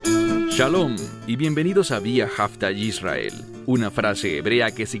Shalom y bienvenidos a Vía Haftaj Israel, una frase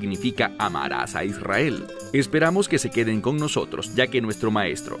hebrea que significa amarás a Israel. Esperamos que se queden con nosotros, ya que nuestro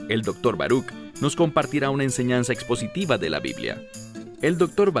maestro, el Dr. Baruch, nos compartirá una enseñanza expositiva de la Biblia. El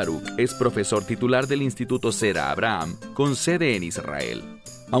Dr. Baruch es profesor titular del Instituto Zera Abraham, con sede en Israel.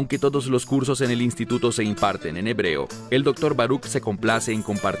 Aunque todos los cursos en el instituto se imparten en hebreo, el Dr. Baruch se complace en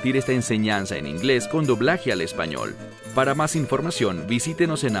compartir esta enseñanza en inglés con doblaje al español. Para más información,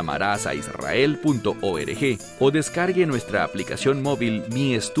 visítenos en amarazaisrael.org o descargue nuestra aplicación móvil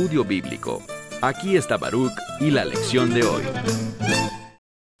Mi Estudio Bíblico. Aquí está Baruch y la lección de hoy.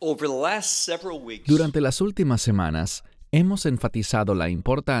 Durante las últimas semanas, hemos enfatizado la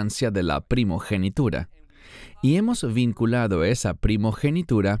importancia de la primogenitura y hemos vinculado esa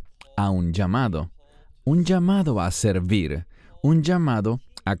primogenitura a un llamado a servir, un llamado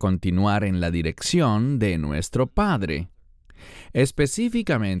a continuar en la dirección de nuestro Padre.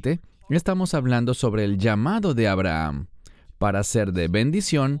 Específicamente, estamos hablando sobre el llamado de Abraham para ser de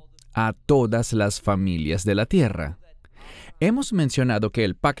bendición a todas las familias de la tierra. Hemos mencionado que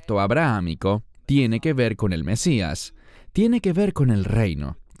el pacto abrahámico tiene que ver con el Mesías, tiene que ver con el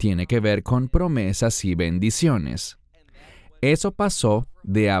reino, tiene que ver con promesas y bendiciones. Eso pasó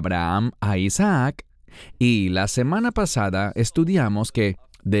de Abraham a Isaac, y la semana pasada estudiamos que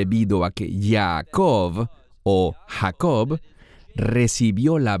debido a que Jacob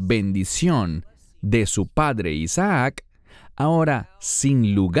recibió la bendición de su padre Isaac, ahora,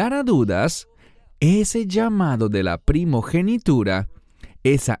 sin lugar a dudas, ese llamado de la primogenitura,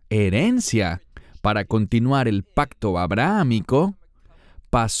 esa herencia para continuar el pacto abrahámico,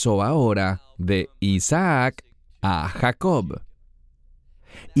 pasó ahora de Isaac a Jacob.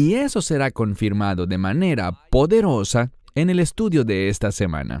 Y eso será confirmado de manera poderosa en el estudio de esta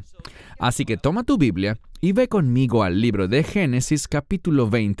semana. Así que toma tu Biblia y ve conmigo al libro de Génesis capítulo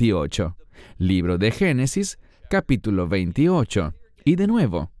 28. Libro de Génesis capítulo 28. Y de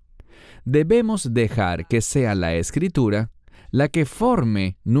nuevo, debemos dejar que sea la Escritura la que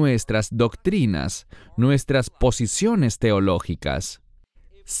forme nuestras doctrinas, nuestras posiciones teológicas.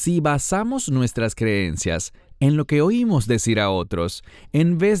 Si basamos nuestras creencias en lo que oímos decir a otros,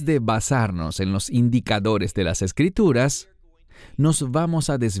 en vez de basarnos en los indicadores de las Escrituras, nos vamos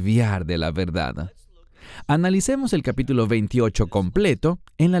a desviar de la verdad. Analicemos el capítulo 28 completo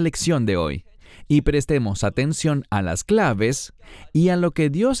en la lección de hoy y prestemos atención a las claves y a lo que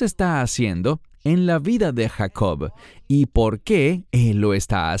Dios está haciendo en la vida de Jacob y por qué Él lo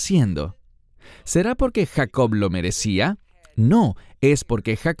está haciendo. ¿Será porque Jacob lo merecía? No, es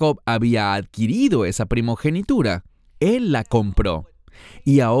porque Jacob había adquirido esa primogenitura. Él la compró.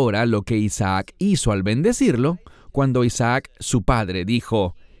 Y ahora lo que Isaac hizo al bendecirlo, cuando Isaac, su padre,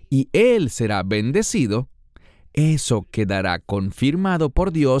 dijo, «Y él será bendecido», eso quedará confirmado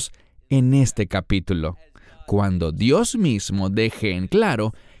por Dios en este capítulo, cuando Dios mismo deje en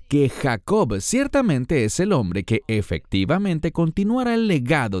claro que Jacob ciertamente es el hombre que efectivamente continuará el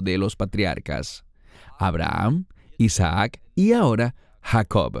legado de los patriarcas. Abraham, Isaac y ahora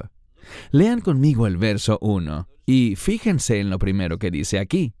Jacob. Lean conmigo el verso 1 y fíjense en lo primero que dice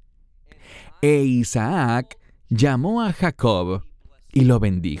aquí. E Isaac llamó a Jacob y lo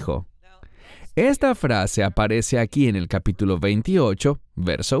bendijo. Esta frase aparece aquí en el capítulo 28,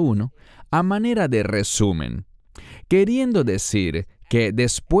 verso 1, a manera de resumen, queriendo decir que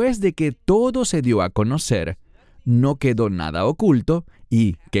después de que todo se dio a conocer, no quedó nada oculto.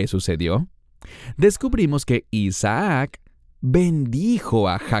 ¿Y qué sucedió? Descubrimos que Isaac bendijo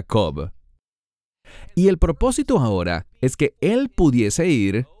a Jacob. Y el propósito ahora es que él pudiese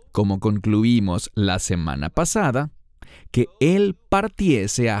ir, como concluimos la semana pasada, que él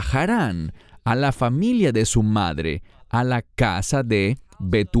partiese a Harán, a la familia de su madre, a la casa de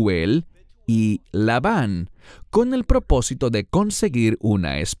Betuel y Labán, con el propósito de conseguir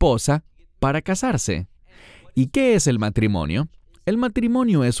una esposa para casarse. ¿Y qué es el matrimonio? El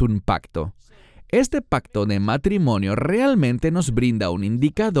matrimonio es un pacto. Este pacto de matrimonio realmente nos brinda un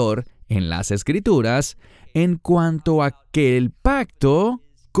indicador en las Escrituras en cuanto a que el pacto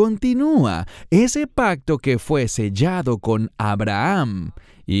continúa. Ese pacto que fue sellado con Abraham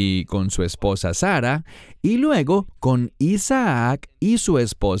y con su esposa Sara, y luego con Isaac y su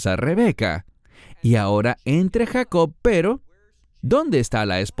esposa Rebeca. Y ahora entre Jacob, pero ¿dónde está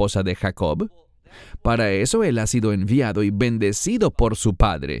la esposa de Jacob? Para eso él ha sido enviado y bendecido por su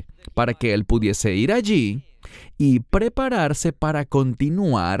padre, para que él pudiese ir allí y prepararse para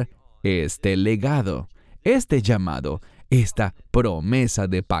continuar este legado, este llamado, esta promesa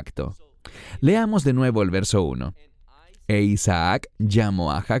de pacto. Leamos de nuevo el verso 1. E Isaac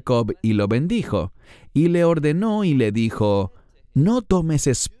llamó a Jacob y lo bendijo, y le ordenó y le dijo, no tomes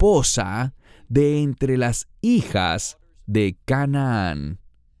esposa de entre las hijas de Canaán.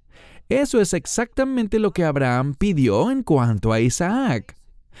 Eso es exactamente lo que Abraham pidió en cuanto a Isaac.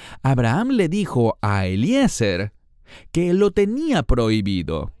 Abraham le dijo a Eliezer que lo tenía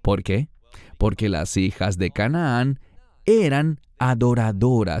prohibido. ¿Por qué? Porque las hijas de Canaán eran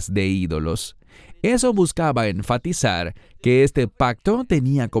adoradoras de ídolos. Eso buscaba enfatizar que este pacto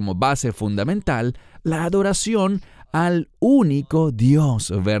tenía como base fundamental la adoración al único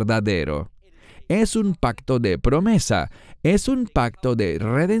Dios verdadero. Es un pacto de promesa, es un pacto de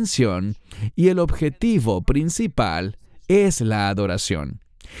redención y el objetivo principal es la adoración.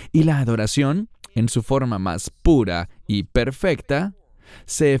 Y la adoración, en su forma más pura y perfecta,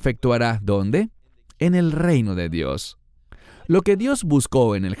 se efectuará ¿dónde? En el reino de Dios. Lo que Dios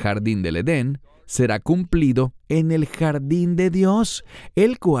buscó en el jardín del Edén será cumplido en el jardín de Dios,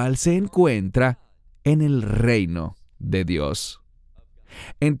 el cual se encuentra en el reino de Dios.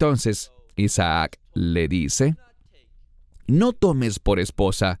 Entonces, Isaac le dice, no tomes por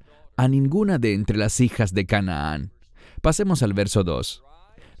esposa a ninguna de entre las hijas de Canaán. Pasemos al verso 2.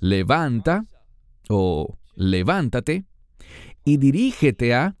 Levántate, y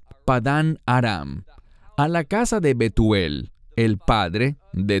dirígete a Padán Aram, a la casa de Betuel, el padre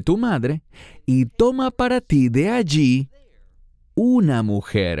de tu madre, y toma para ti de allí una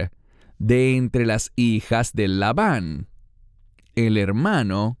mujer de entre las hijas de Labán, el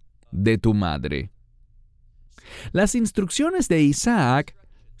hermano de tu madre. Las instrucciones de Isaac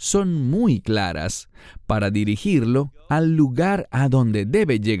son muy claras para dirigirlo al lugar a donde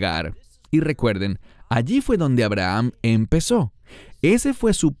debe llegar. Y recuerden, allí fue donde Abraham empezó. Ese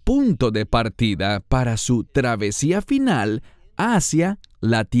fue su punto de partida para su travesía final hacia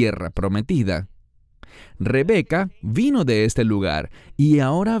la tierra prometida. Rebeca vino de este lugar y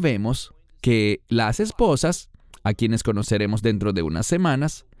ahora vemos que las esposas, a quienes conoceremos dentro de unas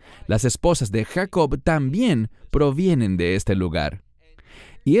semanas, las esposas de Jacob también provienen de este lugar.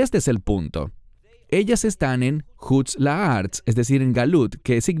 Y este es el punto. Ellas están en Chutz La'aretz, es decir, en Galut,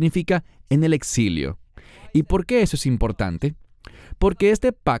 que significa en el exilio. ¿Y por qué eso es importante? Porque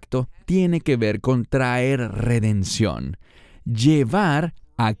este pacto tiene que ver con traer redención, llevar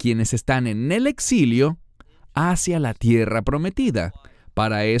a quienes están en el exilio hacia la tierra prometida.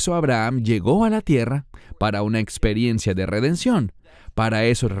 Para eso Abraham llegó a la tierra, para una experiencia de redención. Para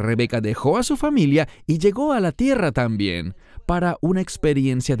eso Rebeca dejó a su familia y llegó a la tierra también, para una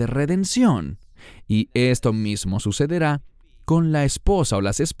experiencia de redención. Y esto mismo sucederá con la esposa o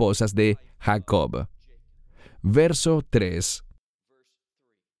las esposas de Jacob. Verso 3.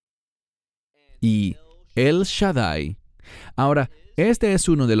 Y El Shaddai. Ahora, este es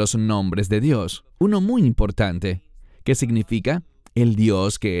uno de los nombres de Dios, uno muy importante, que significa el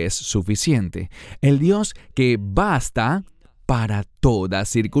Dios que es suficiente, el Dios que basta para toda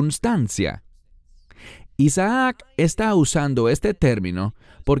circunstancia. Isaac está usando este término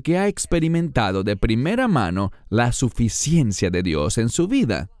porque ha experimentado de primera mano la suficiencia de Dios en su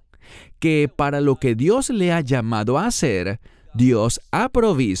vida, que para lo que Dios le ha llamado a hacer, Dios ha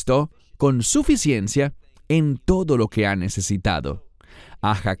provisto con suficiencia en todo lo que ha necesitado.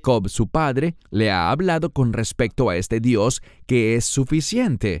 A Jacob, su padre, le ha hablado con respecto a este Dios que es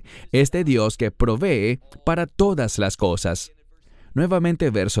suficiente, este Dios que provee para todas las cosas. Nuevamente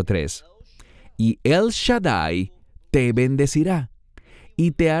verso 3. Y El Shaddai te bendecirá,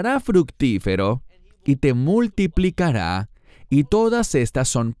 y te hará fructífero, y te multiplicará, y todas estas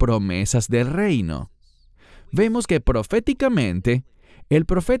son promesas del reino. Vemos que proféticamente, el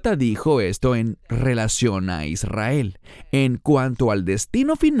profeta dijo esto en relación a Israel, en cuanto al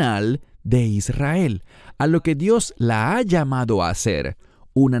destino final de Israel, a lo que Dios la ha llamado a ser,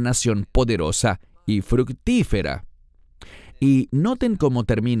 una nación poderosa y fructífera. Y noten cómo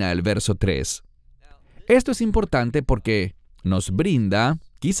termina el verso 3. Esto es importante porque nos brinda,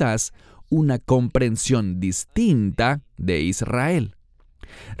 quizás, una comprensión distinta de Israel.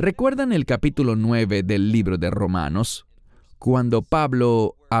 ¿Recuerdan el capítulo 9 del libro de Romanos? Cuando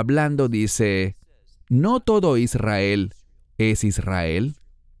Pablo, hablando, dice, ¿no todo Israel es Israel?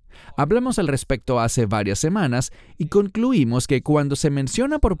 Hablamos al respecto hace varias semanas y concluimos que cuando se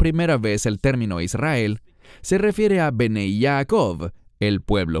menciona por primera vez el término Israel, se refiere a Benei Yaakov, el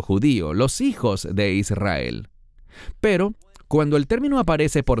pueblo judío, los hijos de Israel. Pero, cuando el término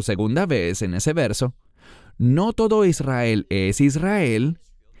aparece por segunda vez en ese verso, no todo Israel es Israel,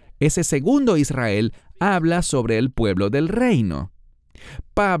 ese segundo Israel habla sobre el pueblo del reino.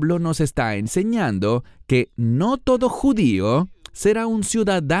 Pablo nos está enseñando que no todo judío será un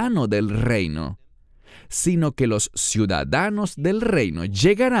ciudadano del reino, sino que los ciudadanos del reino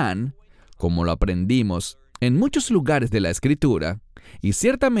llegarán, como lo aprendimos en muchos lugares de la Escritura, y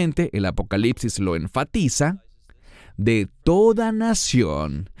ciertamente el Apocalipsis lo enfatiza, de toda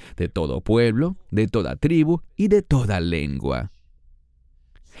nación, de todo pueblo, de toda tribu y de toda lengua.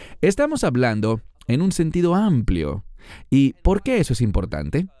 Estamos hablando en un sentido amplio. ¿Y por qué eso es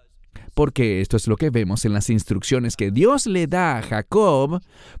importante? Porque esto es lo que vemos en las instrucciones que Dios le da a Jacob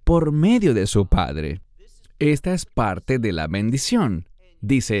por medio de su padre. Esta es parte de la bendición.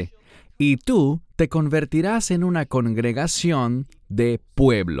 Dice, y tú te convertirás en una congregación de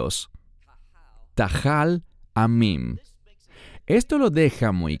pueblos. Tahal Amim. Esto lo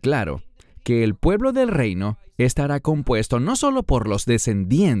deja muy claro, que el pueblo del reino estará compuesto no solo por los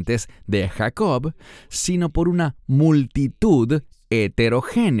descendientes de Jacob, sino por una multitud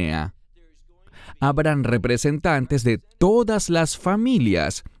heterogénea. Habrán representantes de todas las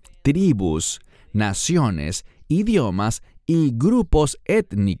familias, tribus, naciones, idiomas y grupos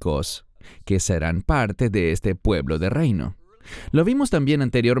étnicos que serán parte de este pueblo de reino. Lo vimos también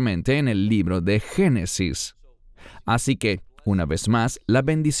anteriormente en el libro de Génesis. Así que, una vez más, la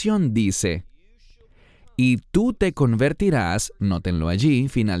bendición dice, y tú te convertirás, nótenlo allí,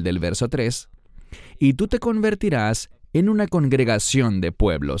 final del verso 3, y tú te convertirás en una congregación de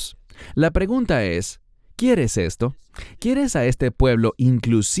pueblos. La pregunta es, ¿quieres esto? ¿Quieres a este pueblo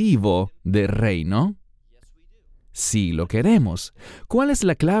inclusivo de reino? Sí, lo queremos. ¿Cuál es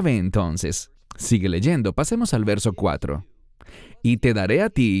la clave entonces? Sigue leyendo, pasemos al verso 4. Y te daré a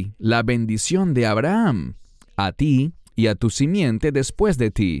ti la bendición de Abraham, a ti y a tu simiente después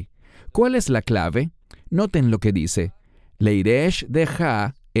de ti. ¿Cuál es la clave? Noten lo que dice, Leiresh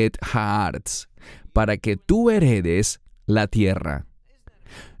deja et haaretz, para que tú heredes la tierra.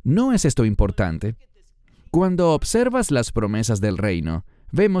 ¿No es esto importante? Cuando observas las promesas del reino,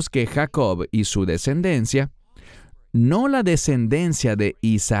 vemos que Jacob y su descendencia, no la descendencia de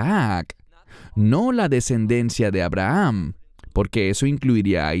Isaac, no la descendencia de Abraham, porque eso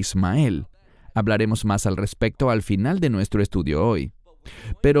incluiría a Ismael. Hablaremos más al respecto al final de nuestro estudio hoy.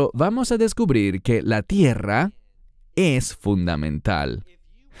 Pero vamos a descubrir que la tierra es fundamental.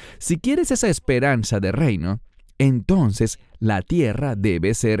 Si quieres esa esperanza de reino, entonces la tierra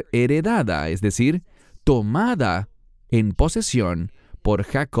debe ser heredada, es decir, tomada en posesión por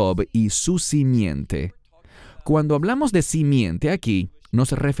Jacob y su simiente. Cuando hablamos de simiente aquí,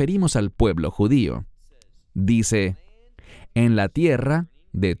 nos referimos al pueblo judío. Dice, en la tierra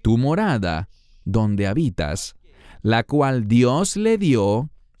de tu morada, donde habitas, la cual Dios le dio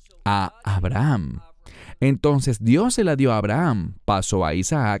a Abraham. Entonces Dios se la dio a Abraham, pasó a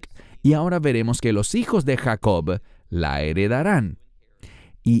Isaac, y ahora veremos que los hijos de Jacob la heredarán.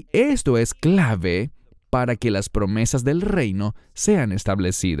 Y esto es clave para que las promesas del reino sean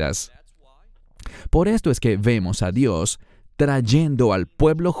establecidas. Por esto es que vemos a Dios trayendo al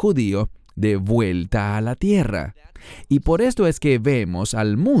pueblo judío de vuelta a la tierra. Y por esto es que vemos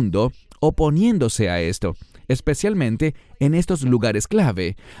al mundo oponiéndose a esto, especialmente en estos lugares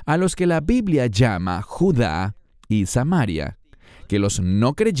clave, a los que la Biblia llama Judá y Samaria, que los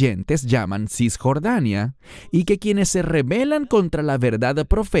no creyentes llaman Cisjordania, y que quienes se rebelan contra la verdad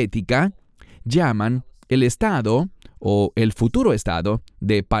profética llaman el Estado o el futuro Estado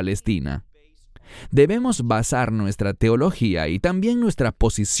de Palestina. Debemos basar nuestra teología y también nuestra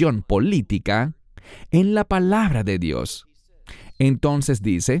posición política en la palabra de Dios. Entonces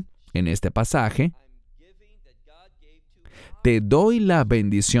dice, en este pasaje, te doy la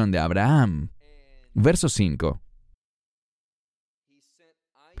bendición de Abraham. Verso 5.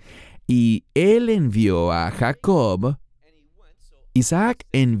 Y él envió a Jacob, Isaac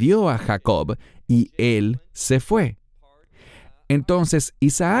envió a Jacob, y él se fue. Entonces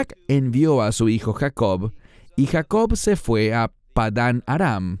Isaac envió a su hijo Jacob, y Jacob se fue a Padán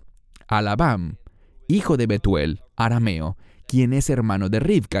Aram, a Labán, hijo de Betuel, arameo, quien es hermano de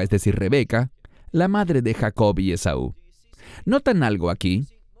Rivca, es decir, Rebeca, la madre de Jacob y Esaú. ¿Notan algo aquí?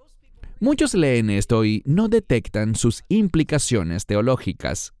 Muchos leen esto y no detectan sus implicaciones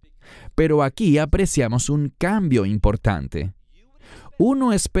teológicas. Pero aquí apreciamos un cambio importante.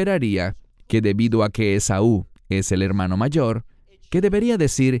 Uno esperaría que debido a que Esaú es el hermano mayor, que debería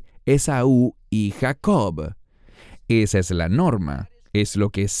decir Esaú y Jacob. Esa es la norma, es lo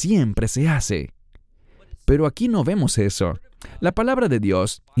que siempre se hace. Pero aquí no vemos eso. La palabra de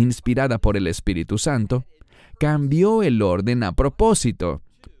Dios, inspirada por el Espíritu Santo, cambió el orden a propósito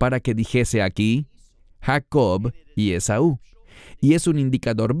para que dijese aquí Jacob y Esaú. Y es un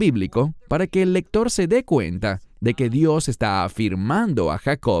indicador bíblico para que el lector se dé cuenta de que Dios está afirmando a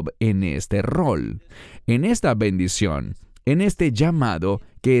Jacob en este rol, en esta bendición, en este llamado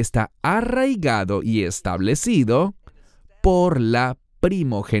que está arraigado y establecido por la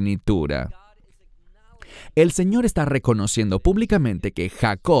primogenitura. El Señor está reconociendo públicamente que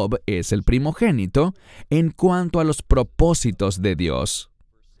Jacob es el primogénito en cuanto a los propósitos de Dios.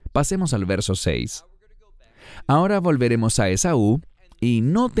 Pasemos al verso 6. Ahora volveremos a Esaú y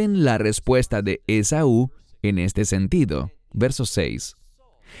noten la respuesta de Esaú en este sentido. Verso 6.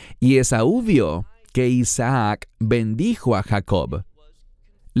 Y Esaú vio que Isaac bendijo a Jacob.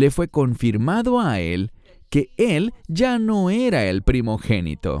 Le fue confirmado a él que él ya no era el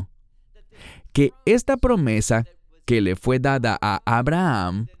primogénito, que esta promesa que le fue dada a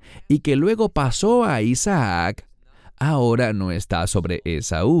Abraham y que luego pasó a Isaac, ahora no está sobre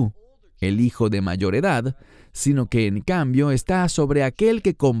Esaú, el hijo de mayor edad, sino que en cambio está sobre aquel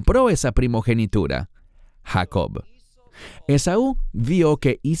que compró esa primogenitura, Jacob. Esaú vio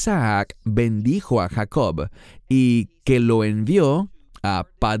que Isaac bendijo a Jacob y que lo envió a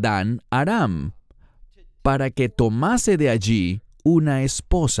Padán Aram para que tomase de allí una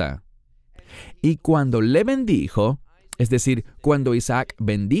esposa. Y cuando le bendijo, es decir, cuando Isaac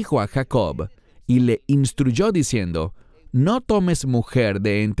bendijo a Jacob y le instruyó diciendo, no tomes mujer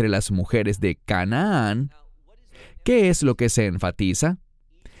de entre las mujeres de Canaán, ¿qué es lo que se enfatiza?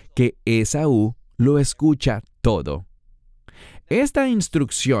 Que Esaú lo escucha todo. Esta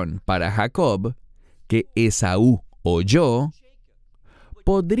instrucción para Jacob, que Esaú oyó,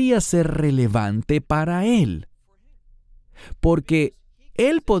 podría ser relevante para él. Porque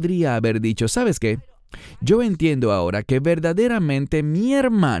él podría haber dicho, ¿sabes qué? Yo entiendo ahora que verdaderamente mi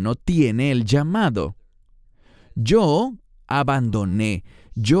hermano tiene el llamado. Yo abandoné,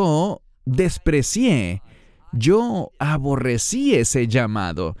 yo desprecié, yo aborrecí ese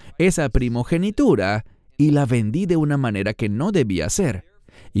llamado, esa primogenitura, y la vendí de una manera que no debía ser.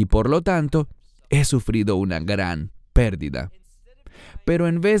 Y por lo tanto, he sufrido una gran pérdida. Pero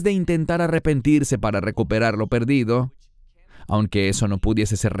en vez de intentar arrepentirse para recuperar lo perdido, aunque eso no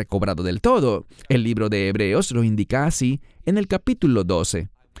pudiese ser recobrado del todo, el libro de Hebreos lo indica así en el capítulo 12.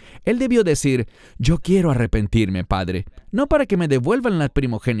 Él debió decir, yo quiero arrepentirme, Padre, no para que me devuelvan la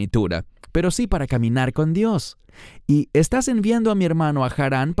primogenitura, pero sí para caminar con Dios. Y estás enviando a mi hermano a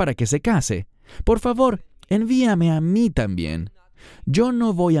Harán para que se case. Por favor, envíame a mí también. Yo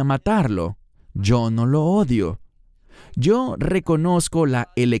no voy a matarlo. Yo no lo odio. Yo reconozco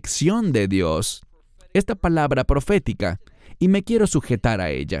la elección de Dios, esta palabra profética, y me quiero sujetar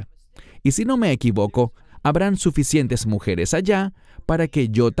a ella. Y si no me equivoco, habrán suficientes mujeres allá para que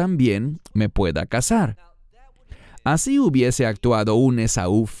yo también me pueda casar. Así hubiese actuado un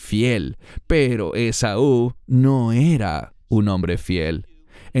Esaú fiel, pero Esaú no era un hombre fiel.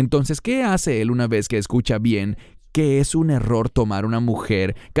 Entonces, ¿qué hace él una vez que escucha bien que es un error tomar una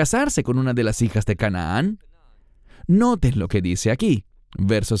mujer, casarse con una de las hijas de Canaán? Noten lo que dice aquí,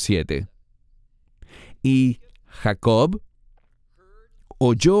 verso 7. Y Jacob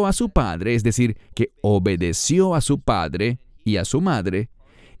oyó a su padre, es decir, que obedeció a su padre y a su madre,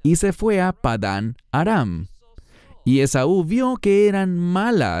 y se fue a Padán Aram. Y Esaú vio que eran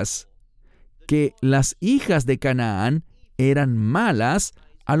malas, que las hijas de Canaán eran malas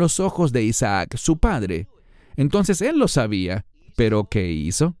a los ojos de Isaac, su padre. Entonces él lo sabía, pero ¿qué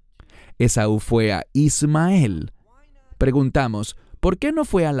hizo? Esaú fue a Ismael. Preguntamos, ¿por qué no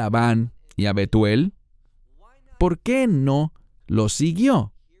fue a Labán y a Betuel? ¿Por qué no lo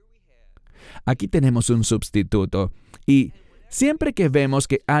siguió? Aquí tenemos un sustituto, y siempre que vemos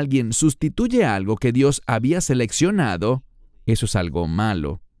que alguien sustituye algo que Dios había seleccionado, eso es algo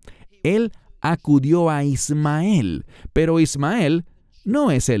malo. Él acudió a Ismael, pero Ismael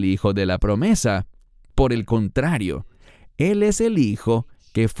no es el hijo de la promesa. Por el contrario, él es el hijo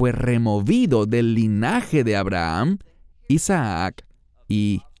que fue removido del linaje de Abraham, Isaac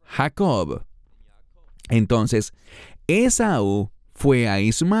y Jacob. Entonces, Esaú fue a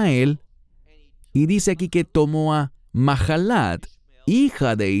Ismael y dice aquí que tomó a Mahalat,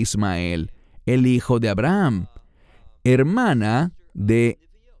 hija de Ismael, el hijo de Abraham, hermana de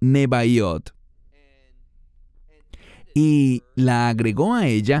Nebaiot, y la agregó a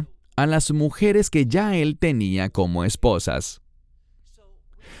ella a las mujeres que ya él tenía como esposas.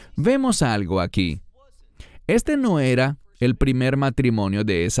 Vemos algo aquí. Este no era el primer matrimonio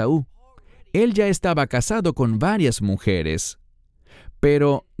de Esaú. Él ya estaba casado con varias mujeres,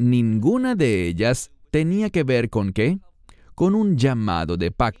 pero ninguna de ellas tenía que ver ¿con qué? Con un llamado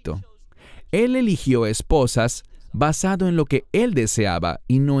de pacto. Él eligió esposas basado en lo que él deseaba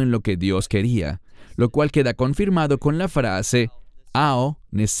y no en lo que Dios quería, lo cual queda confirmado con la frase Ao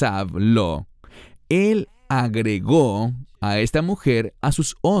Nesav Lo. Él agregó a esta mujer a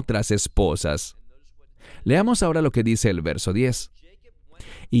sus otras esposas. Leamos ahora lo que dice el verso 10.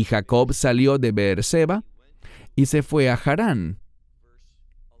 Y Jacob salió de Beerseba y se fue a Harán.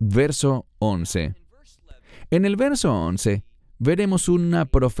 Verso 11. En el verso 11, veremos una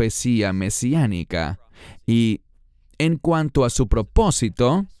profecía mesiánica y, en cuanto a su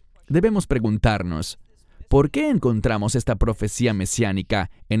propósito, debemos preguntarnos, ¿por qué encontramos esta profecía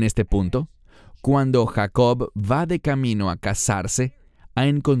mesiánica en este punto? Cuando Jacob va de camino a casarse, a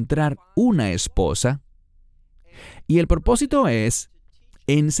encontrar una esposa. Y el propósito es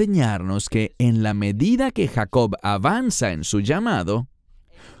enseñarnos que en la medida que Jacob avanza en su llamado,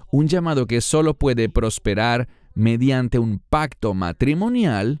 un llamado que solo puede prosperar mediante un pacto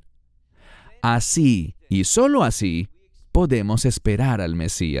matrimonial, así y solo así podemos esperar al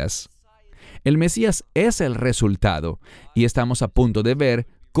Mesías. El Mesías es el resultado y estamos a punto de ver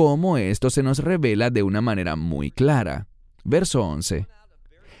cómo esto se nos revela de una manera muy clara. Verso 11.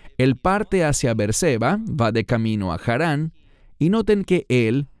 Él parte hacia Berseba, va de camino a Harán, y noten que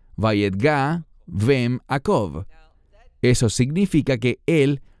él, Vayetga, Vem Akov. Eso significa que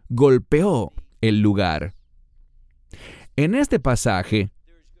él golpeó el lugar. En este pasaje,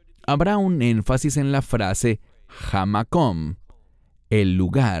 habrá un énfasis en la frase Hamakom, el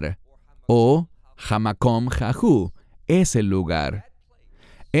lugar, o Hamakom Jahu, es el lugar.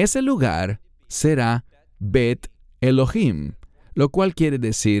 Ese lugar será Bet Elohim, lo cual quiere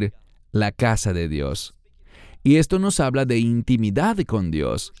decir la casa de Dios. Y esto nos habla de intimidad con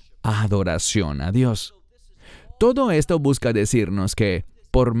Dios, adoración a Dios. Todo esto busca decirnos que,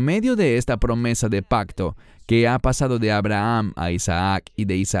 por medio de esta promesa de pacto que ha pasado de Abraham a Isaac y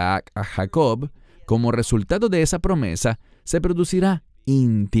de Isaac a Jacob, como resultado de esa promesa, se producirá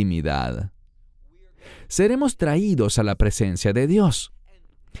intimidad. Seremos traídos a la presencia de Dios.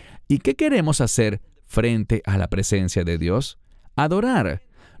 ¿Y qué queremos hacer frente a la presencia de Dios? Adorar.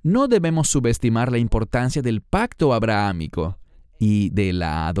 No debemos subestimar la importancia del pacto abrahámico y de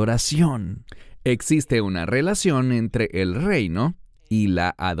la adoración. Existe una relación entre el reino y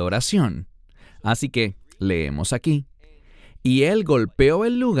la adoración. Así que, leemos aquí. Y él golpeó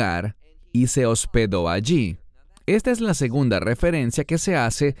el lugar y se hospedó allí. Esta es la segunda referencia que se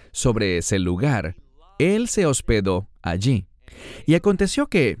hace sobre ese lugar. Él se hospedó allí. Y aconteció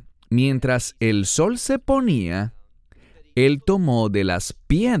que, mientras el sol se ponía, él tomó de las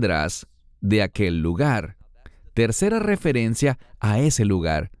piedras de aquel lugar. Tercera referencia a ese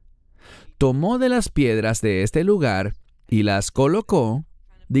lugar. Tomó de las piedras de este lugar y las colocó,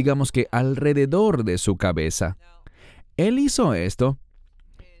 digamos que alrededor de su cabeza. Él hizo esto,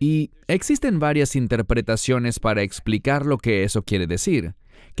 y existen varias interpretaciones para explicar lo que eso quiere decir.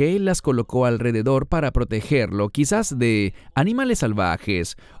 Que él las colocó alrededor para protegerlo, quizás de animales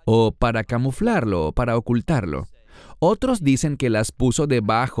salvajes, o para camuflarlo, o para ocultarlo. Otros dicen que las puso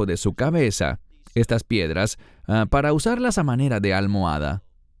debajo de su cabeza, estas piedras, para usarlas a manera de almohada.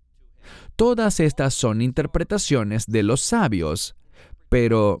 Todas estas son interpretaciones de los sabios,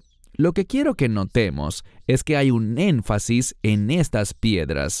 pero lo que quiero que notemos es que hay un énfasis en estas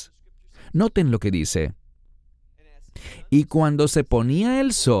piedras. Noten lo que dice. Y cuando se ponía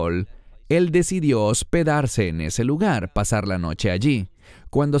el sol, él decidió hospedarse en ese lugar, pasar la noche allí.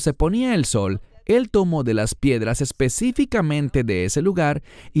 Cuando se ponía el sol, él tomó de las piedras específicamente de ese lugar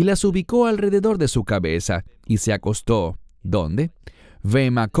y las ubicó alrededor de su cabeza y se acostó. ¿Dónde?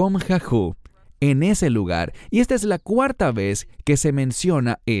 Vemakom Jahu, en ese lugar. Y esta es la cuarta vez que se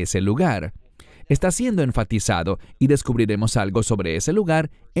menciona ese lugar. Está siendo enfatizado y descubriremos algo sobre ese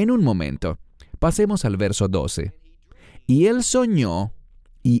lugar en un momento. Pasemos al verso 12. Y él soñó,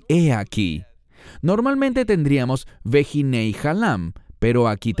 y he aquí. Normalmente tendríamos Vehinei Halam, pero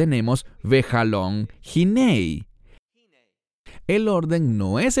aquí tenemos Vejalón Hinei. El orden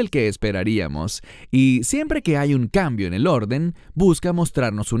no es el que esperaríamos, y siempre que hay un cambio en el orden, busca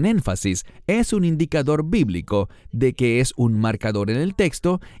mostrarnos un énfasis. Es un indicador bíblico de que es un marcador en el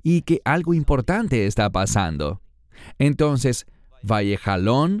texto y que algo importante está pasando. Entonces,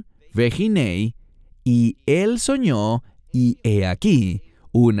 Vayejalón, Vehinei, y él soñó, y he aquí,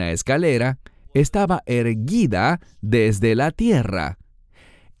 una escalera estaba erguida desde la tierra,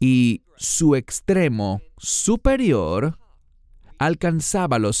 y su extremo superior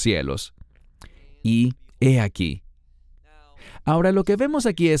alcanzaba los cielos. Y he aquí. Ahora lo que vemos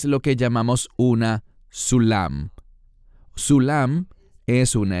aquí es lo que llamamos una sulam. Sulam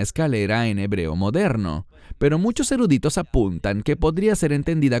es una escalera en hebreo moderno, pero muchos eruditos apuntan que podría ser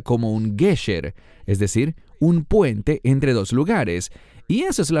entendida como un gesher, es decir, un puente entre dos lugares, y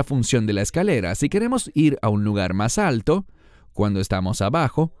esa es la función de la escalera. Si queremos ir a un lugar más alto, cuando estamos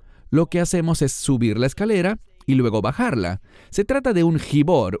abajo, lo que hacemos es subir la escalera y luego bajarla. Se trata de un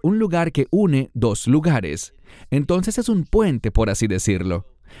jibor, un lugar que une dos lugares. Entonces es un puente, por así decirlo.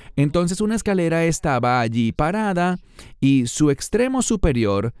 Entonces una escalera estaba allí parada y su extremo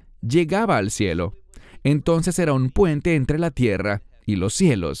superior llegaba al cielo. Entonces era un puente entre la tierra y los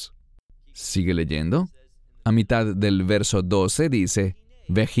cielos. Sigue leyendo. A mitad del verso 12 dice,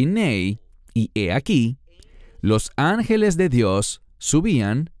 Vehinei, y he aquí, los ángeles de Dios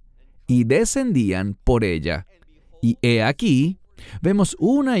subían y descendían por ella. Y he aquí, vemos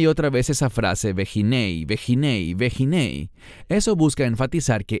una y otra vez esa frase, Vehinei, Vehinei, Vehinei. Eso busca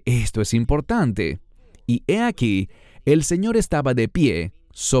enfatizar que esto es importante. Y he aquí, el Señor estaba de pie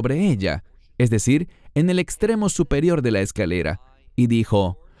sobre ella, es decir, en el extremo superior de la escalera, y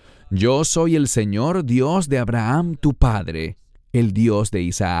dijo, Yo soy el Señor Dios de Abraham tu padre, el Dios de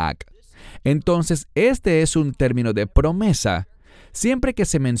Isaac. Entonces, este es un término de promesa. Siempre que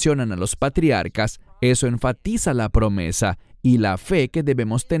se mencionan a los patriarcas, eso enfatiza la promesa y la fe que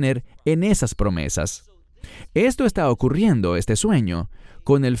debemos tener en esas promesas. Esto está ocurriendo, este sueño,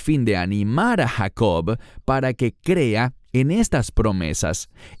 con el fin de animar a Jacob para que crea en estas promesas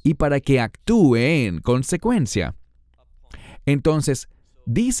y para que actúe en consecuencia. Entonces,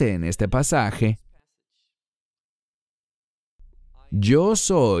 dice en este pasaje, Yo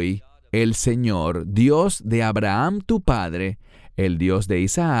soy el Señor, Dios de Abraham tu padre, el Dios de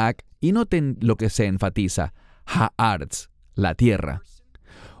Isaac, y noten lo que se enfatiza, Haaretz, la tierra.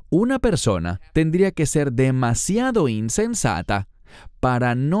 Una persona tendría que ser demasiado insensata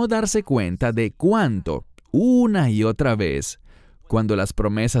para no darse cuenta de cuánto, una y otra vez, cuando las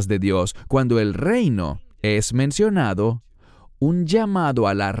promesas de Dios, cuando el reino es mencionado, un llamado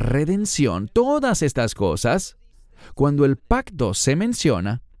a la redención, todas estas cosas, cuando el pacto se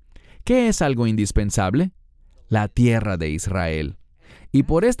menciona, ¿qué es algo indispensable? La tierra de Israel. Y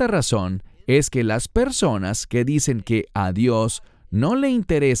por esta razón es que las personas que dicen que a Dios no le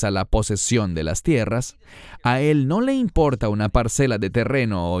interesa la posesión de las tierras, a Él no le importa una parcela de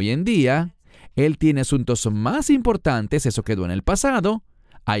terreno hoy en día, Él tiene asuntos más importantes, eso quedó en el pasado,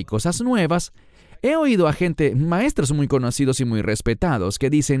 hay cosas nuevas. He oído a maestros muy conocidos y muy respetados, que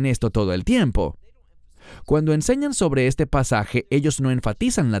dicen esto todo el tiempo. Cuando enseñan sobre este pasaje, ellos no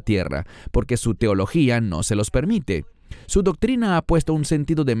enfatizan la tierra, porque su teología no se los permite. Su doctrina ha puesto un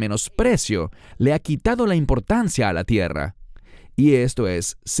sentido de menosprecio, le ha quitado la importancia a la tierra. Y esto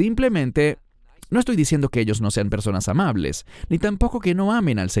es simplemente... No estoy diciendo que ellos no sean personas amables, ni tampoco que no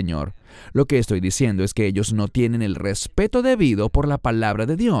amen al Señor. Lo que estoy diciendo es que ellos no tienen el respeto debido por la palabra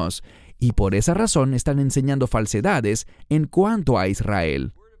de Dios, y por esa razón están enseñando falsedades en cuanto a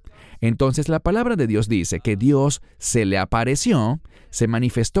Israel. Entonces la palabra de Dios dice que Dios se le apareció, se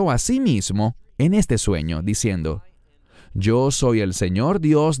manifestó a sí mismo en este sueño, diciendo, Yo soy el Señor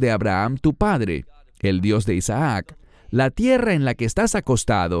Dios de Abraham tu padre, el Dios de Isaac. La tierra en la que estás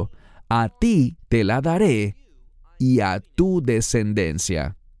acostado, a ti te la daré y a tu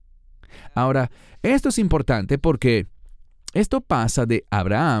descendencia. Ahora, esto es importante porque esto pasa de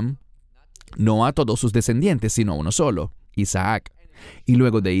Abraham, no a todos sus descendientes, sino a uno solo, Isaac. Y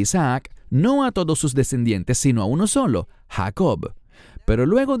luego de Isaac, no a todos sus descendientes, sino a uno solo, Jacob. Pero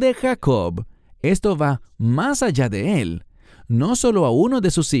luego de Jacob, esto va más allá de él, no solo a uno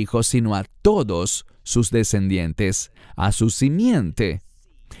de sus hijos, sino a todos sus descendientes, a su simiente.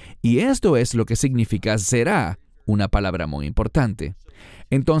 Y esto es lo que significa será, una palabra muy importante.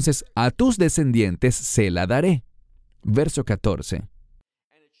 Entonces, a tus descendientes se la daré. Verso 14.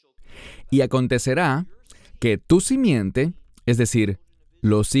 Y acontecerá que tu simiente, es decir,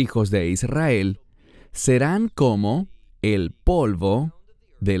 los hijos de Israel, serán como el polvo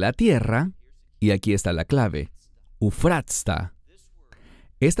de la tierra, y aquí está la clave, Ufratzta.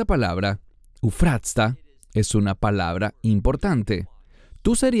 Esta palabra, Ufratzta, es una palabra importante.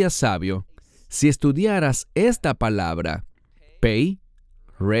 Tú serías sabio si estudiaras esta palabra, Pei,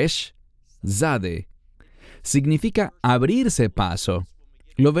 Resh, Zade. Significa abrirse paso.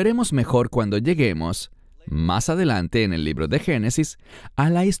 Lo veremos mejor cuando lleguemos, más adelante en el libro de Génesis, a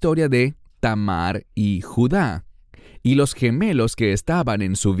la historia de Tamar y Judá, y los gemelos que estaban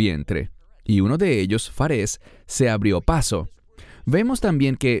en su vientre, y uno de ellos, Farés, se abrió paso. Vemos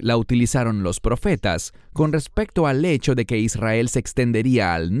también que la utilizaron los profetas con respecto al hecho de que Israel se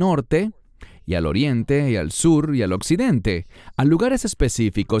extendería al norte, y al oriente, y al sur, y al occidente, a lugares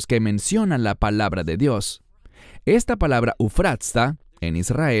específicos que mencionan la palabra de Dios. Esta palabra Ufratzta, en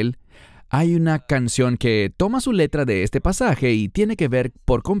Israel, hay una canción que toma su letra de este pasaje y tiene que ver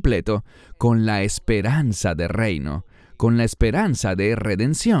por completo con la esperanza de reino, con la esperanza de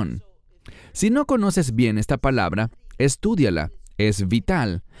redención. Si no conoces bien esta palabra, estúdiala. Es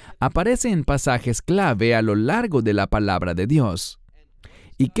vital. Aparece en pasajes clave a lo largo de la palabra de Dios.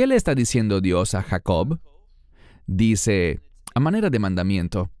 ¿Y qué le está diciendo Dios a Jacob? Dice, a manera de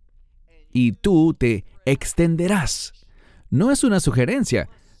mandamiento, y tú te extenderás. No es una sugerencia.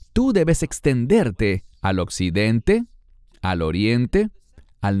 Tú debes extenderte al occidente, al oriente,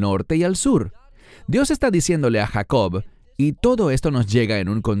 al norte y al sur. Dios está diciéndole a Jacob, y todo esto nos llega en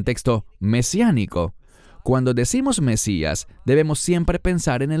un contexto mesiánico. Cuando decimos Mesías, debemos siempre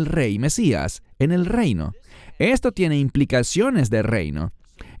pensar en el rey Mesías, en el reino. Esto tiene implicaciones de reino.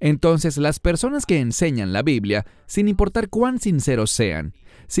 Entonces, las personas que enseñan la Biblia, sin importar cuán sinceros sean,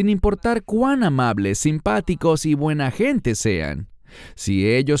 sin importar cuán amables, simpáticos y buena gente sean, si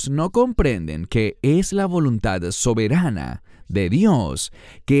ellos no comprenden que es la voluntad soberana de Dios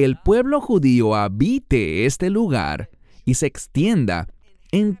que el pueblo judío habite este lugar y se extienda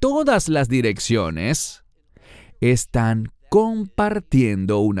en todas las direcciones, están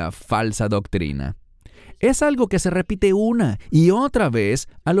compartiendo una falsa doctrina. Es algo que se repite una y otra vez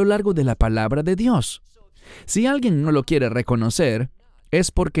a lo largo de la palabra de Dios. Si alguien no lo quiere reconocer, es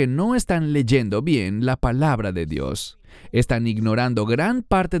porque no están leyendo bien la palabra de Dios. Están ignorando gran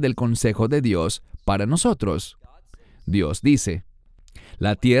parte del consejo de Dios para nosotros. Dios dice,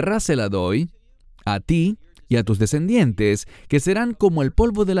 «La tierra se la doy a ti y a tus descendientes, que serán como el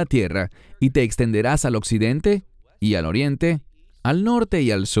polvo de la tierra, y te extenderás al occidente y al oriente, al norte y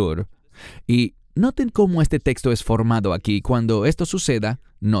al sur». Y noten cómo este texto es formado aquí. Cuando esto suceda,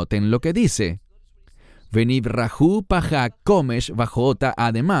 noten lo que dice. Venibrahu paja komesh bajota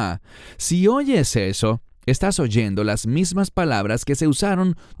ademá. Si oyes eso, estás oyendo las mismas palabras que se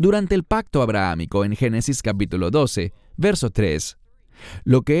usaron durante el pacto abrahámico en Génesis capítulo 12, verso 3.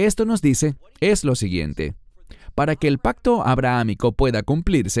 Lo que esto nos dice es lo siguiente. Para que el pacto abrahámico pueda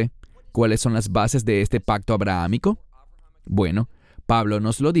cumplirse, ¿cuáles son las bases de este pacto abrahámico? Bueno, Pablo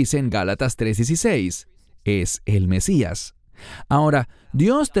nos lo dice en Gálatas 3:16. Es el Mesías. Ahora,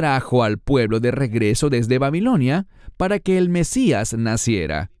 Dios trajo al pueblo de regreso desde Babilonia para que el Mesías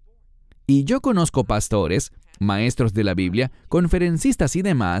naciera. Y yo conozco pastores, maestros de la Biblia, conferencistas y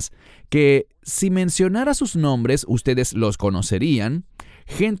demás, que si mencionara sus nombres ustedes los conocerían,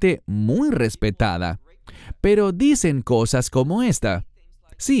 gente muy respetada. Pero dicen cosas como esta.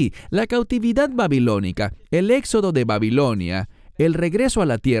 Sí, la cautividad babilónica, el éxodo de Babilonia, el regreso a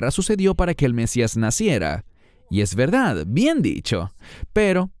la tierra sucedió para que el Mesías naciera. Y es verdad, bien dicho.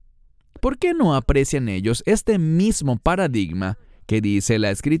 Pero, ¿por qué no aprecian ellos este mismo paradigma que dice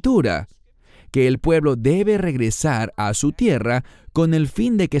la Escritura? Que el pueblo debe regresar a su tierra con el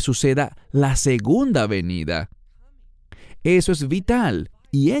fin de que suceda la segunda venida. Eso es vital,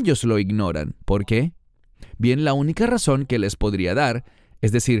 y ellos lo ignoran. ¿Por qué? Bien, la única razón que les podría dar,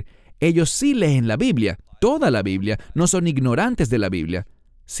 es decir, ellos sí leen la Biblia, toda la Biblia, no son ignorantes de la Biblia,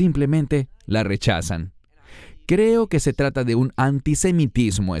 simplemente la rechazan. Creo que se trata de un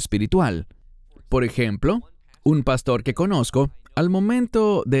antisemitismo espiritual. Por ejemplo, un pastor que conozco, al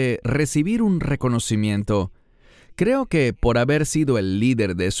momento de recibir un reconocimiento, creo que por haber sido el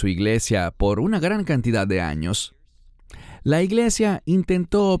líder de su iglesia por una gran cantidad de años, la iglesia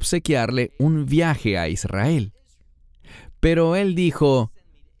intentó obsequiarle un viaje a Israel. Pero él dijo,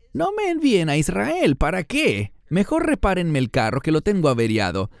 «No me envíen a Israel, ¿para qué? Mejor repárenme el carro que lo tengo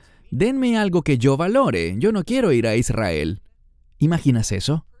averiado. Denme algo que yo valore, yo no quiero ir a Israel». ¿Imaginas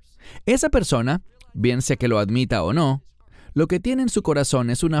eso? Esa persona, bien sea que lo admita o no, lo que tiene en su corazón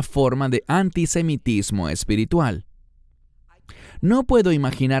es una forma de antisemitismo espiritual. No puedo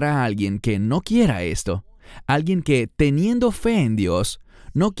imaginar a alguien que no quiera esto, alguien que, teniendo fe en Dios,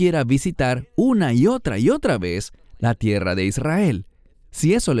 no quiera visitar una y otra vez la tierra de Israel,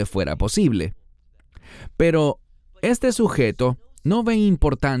 si eso le fuera posible. Pero este sujeto no ve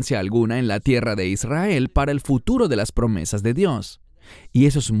importancia alguna en la tierra de Israel para el futuro de las promesas de Dios. Y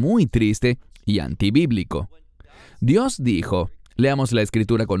eso es muy triste y antibíblico. Dios dijo, leamos la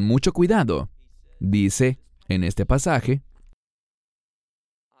Escritura con mucho cuidado. Dice en este pasaje,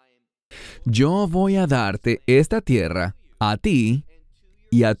 «Yo voy a darte esta tierra a ti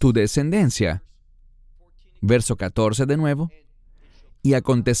y a tu descendencia». Verso 14 de nuevo. «Y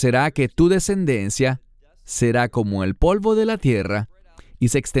acontecerá que tu descendencia será como el polvo de la tierra, y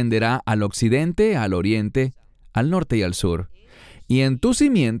se extenderá al occidente, al oriente, al norte y al sur. Y en tu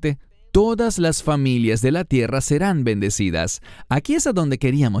simiente todas las familias de la tierra serán bendecidas». Aquí es a donde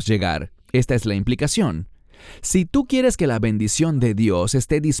queríamos llegar. Esta es la implicación. Si tú quieres que la bendición de Dios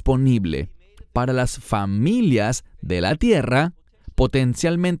esté disponible para las familias de la tierra,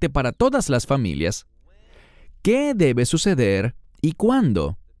 potencialmente para todas las familias, ¿qué debe suceder y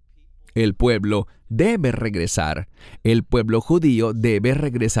cuándo? El pueblo debe regresar. El pueblo judío debe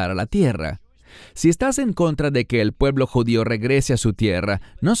regresar a la tierra. Si estás en contra de que el pueblo judío regrese a su tierra,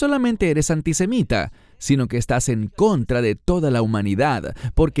 no solamente eres antisemita, sino que estás en contra de toda la humanidad,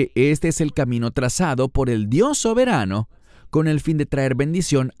 porque este es el camino trazado por el Dios soberano con el fin de traer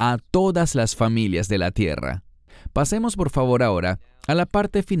bendición a todas las familias de la tierra. Pasemos por favor ahora a la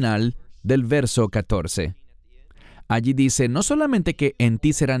parte final del verso 14. Allí dice, no solamente que en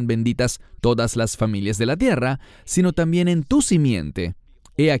ti serán benditas todas las familias de la tierra, sino también en tu simiente.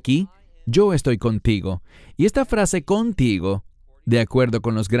 He aquí, yo estoy contigo. Y esta frase contigo, de acuerdo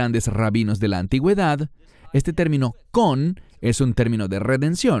con los grandes rabinos de la antigüedad, este término con es un término de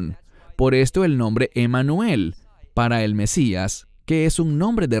redención. Por esto el nombre Emanuel, para el Mesías, que es un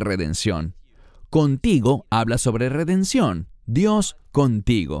nombre de redención. Contigo habla sobre redención, Dios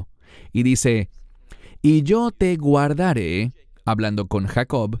contigo. Y dice, y yo te guardaré, hablando con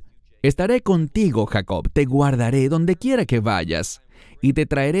Jacob, estaré contigo, Jacob, te guardaré donde quiera que vayas, y te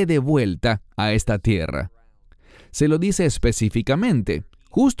traeré de vuelta a esta tierra. Se lo dice específicamente,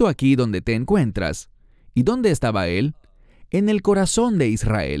 justo aquí donde te encuentras. ¿Y dónde estaba él? En el corazón de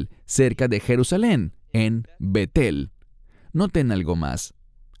Israel, cerca de Jerusalén, en Betel. Noten algo más.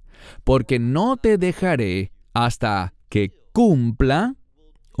 Porque no te dejaré hasta que cumpla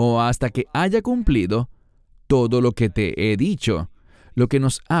o hasta que haya cumplido todo lo que te he dicho, lo que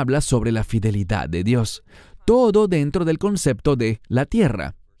nos habla sobre la fidelidad de Dios. Todo dentro del concepto de la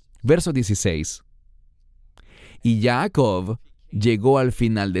tierra. Verso 16. Y Jacob llegó al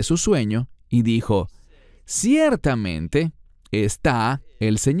final de su sueño y dijo, ciertamente está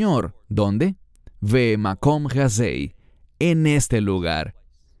el Señor. ¿Dónde? Ve Makom Hazei, en este lugar.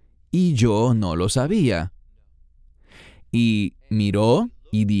 Y yo no lo sabía. Y miró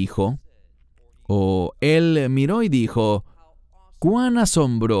y dijo, él miró y dijo, ¡cuán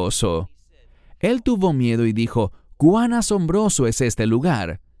asombroso! Él tuvo miedo y dijo, ¡cuán asombroso es este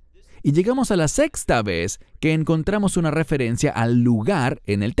lugar! Y llegamos a la sexta vez que encontramos una referencia al lugar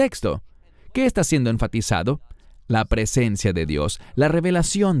en el texto. ¿Qué está siendo enfatizado? La presencia de Dios, la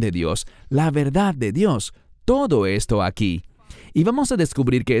revelación de Dios, la verdad de Dios, todo esto aquí. Y vamos a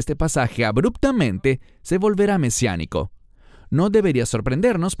descubrir que este pasaje abruptamente se volverá mesiánico. No debería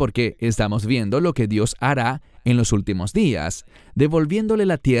sorprendernos porque estamos viendo lo que Dios hará en los últimos días, devolviéndole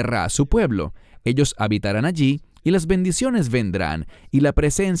la tierra a su pueblo. Ellos habitarán allí y las bendiciones vendrán, y la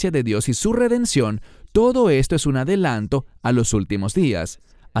presencia de Dios y su redención, todo esto es un adelanto a los últimos días.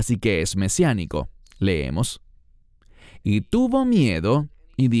 Así que es mesiánico. Leemos. Y tuvo miedo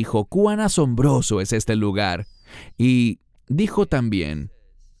y dijo, ¡cuán asombroso es este lugar! Y dijo también,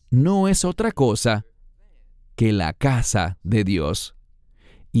 no es otra cosa que la casa de Dios.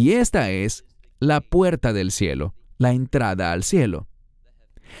 Y esta es la puerta del cielo, la entrada al cielo.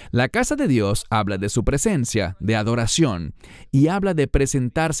 La casa de Dios habla de su presencia, de adoración, y habla de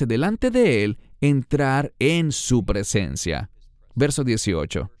presentarse delante de Él, entrar en su presencia. Verso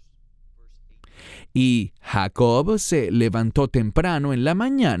 18. Y Jacob se levantó temprano en la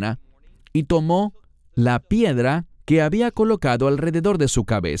mañana y tomó la piedra que había colocado alrededor de su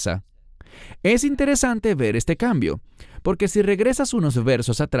cabeza. Es interesante ver este cambio, porque si regresas unos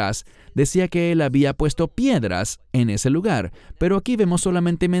versos atrás, decía que él había puesto piedras en ese lugar, pero aquí vemos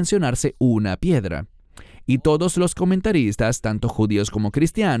solamente mencionarse una piedra. Y todos los comentaristas, tanto judíos como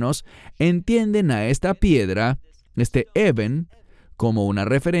cristianos, entienden a esta piedra, este Eben, como una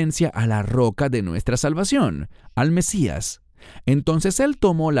referencia a la roca de nuestra salvación, al Mesías. Entonces él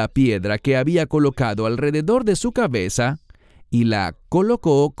tomó la piedra que había colocado alrededor de su cabeza y la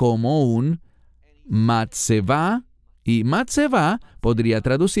colocó como un matzevá, y matzevá podría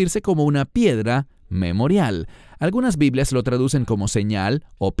traducirse como una piedra memorial. Algunas Biblias lo traducen como señal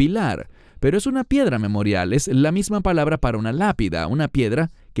o pilar, pero es una piedra memorial, es la misma palabra para una lápida, una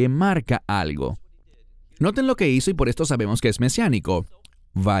piedra que marca algo. Noten lo que hizo y por esto sabemos que es mesiánico.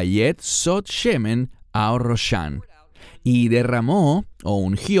 Vayet sot shemen al roshan. Y derramó o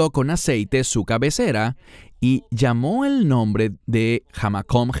ungió con aceite su cabecera y llamó el nombre de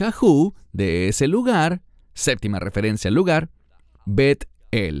Hamakom Jahu, de ese lugar, séptima referencia al lugar,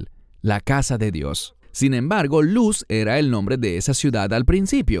 Bet-El, la casa de Dios. Sin embargo, Luz era el nombre de esa ciudad al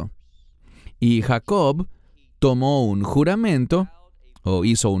principio. Y Jacob tomó un juramento o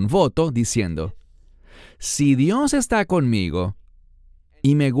hizo un voto diciendo, si Dios está conmigo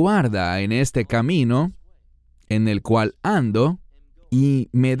y me guarda en este camino en el cual ando, y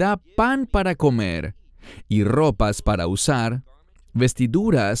me da pan para comer, y ropas para usar,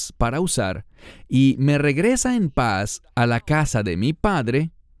 vestiduras para usar, y me regresa en paz a la casa de mi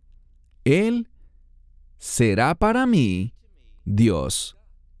Padre, Él será para mí Dios.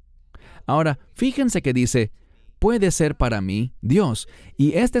 Ahora, fíjense que dice, puede ser para mí Dios,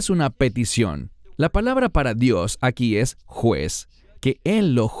 y esta es una petición. La palabra para Dios aquí es juez, que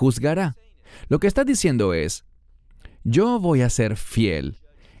Él lo juzgará. Lo que está diciendo es, yo voy a ser fiel,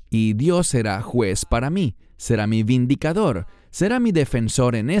 y Dios será juez para mí. será mi vindicador, será mi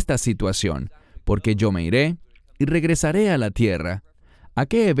defensor en esta situación, porque yo me iré y regresaré a la tierra. ¿A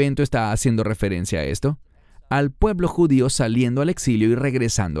qué evento está haciendo referencia esto? Al pueblo judío saliendo al exilio y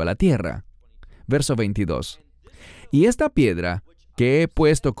regresando a la tierra. Verso 22. Y esta piedra que he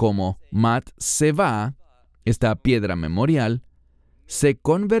puesto como Mat-Sevá, esta piedra memorial, se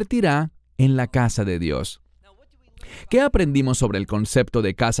convertirá en la casa de Dios. ¿Qué aprendimos sobre el concepto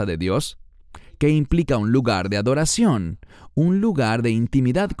de casa de Dios? Que implica un lugar de adoración, un lugar de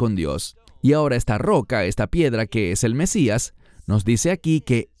intimidad con Dios. Y ahora esta roca, esta piedra que es el Mesías, nos dice aquí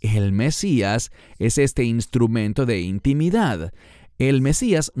que el Mesías es este instrumento de intimidad. El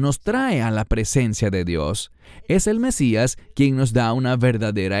Mesías nos trae a la presencia de Dios. Es el Mesías quien nos da una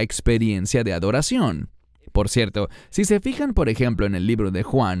verdadera experiencia de adoración. Por cierto, si se fijan, por ejemplo, en el libro de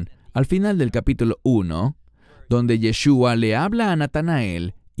Juan, al final del capítulo 1, donde Yeshua le habla a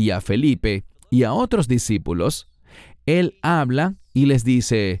Natanael y a Felipe y a otros discípulos, él habla y les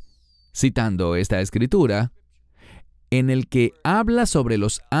dice, citando esta escritura, en el que habla sobre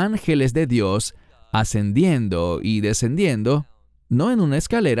los ángeles de Dios ascendiendo y descendiendo, no en una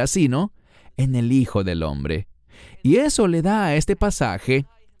escalera, sino en el Hijo del Hombre. Y eso le da a este pasaje,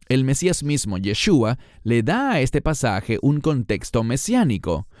 el Mesías mismo, Yeshua, le da a este pasaje un contexto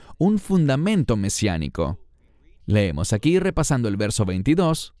mesiánico, un fundamento mesiánico. Leemos aquí, repasando el verso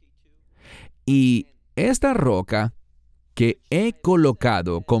 22, y esta roca que he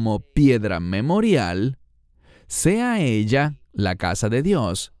colocado como piedra memorial, sea ella la casa de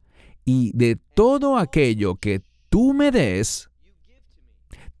Dios, y de todo aquello que tú me des,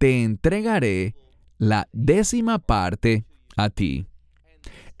 te entregaré la 10ª parte a ti.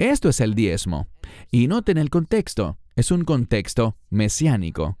 Esto es el diezmo, y noten el contexto, es un contexto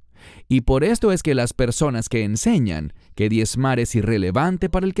mesiánico. Y por esto es que las personas que enseñan que diezmar es irrelevante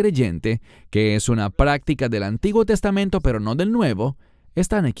para el creyente, que es una práctica del Antiguo Testamento pero no del Nuevo,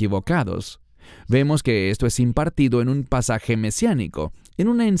 están equivocados. Vemos que esto es impartido en un pasaje mesiánico, en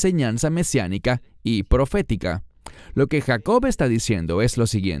una enseñanza mesiánica y profética. Lo que Jacob está diciendo es lo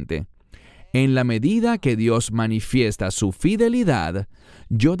siguiente: en la medida que Dios manifiesta su fidelidad,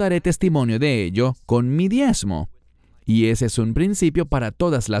 yo daré testimonio de ello con mi diezmo. Y ese es un principio para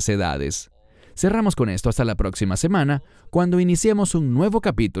todas las edades. Cerramos con esto hasta la próxima semana, cuando iniciemos un nuevo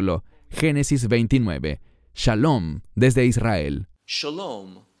capítulo, Génesis 29. Shalom desde Israel.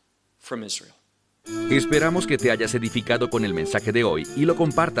 Shalom from Israel. Esperamos que te hayas edificado con el mensaje de hoy y lo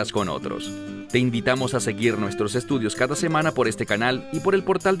compartas con otros. Te invitamos a seguir nuestros estudios cada semana por este canal y por el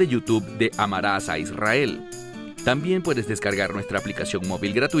portal de YouTube de Amarás a Israel. También puedes descargar nuestra aplicación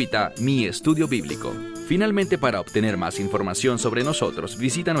móvil gratuita, Mi Estudio Bíblico. Finalmente, para obtener más información sobre nosotros,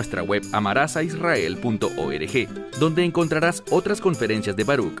 visita nuestra web amarasaisrael.org, donde encontrarás otras conferencias de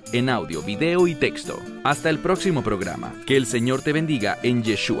Baruch en audio, video y texto. Hasta el próximo programa. Que el Señor te bendiga en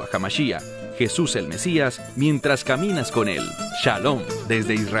Yeshua HaMashiach, Jesús el Mesías, mientras caminas con Él. Shalom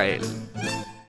desde Israel.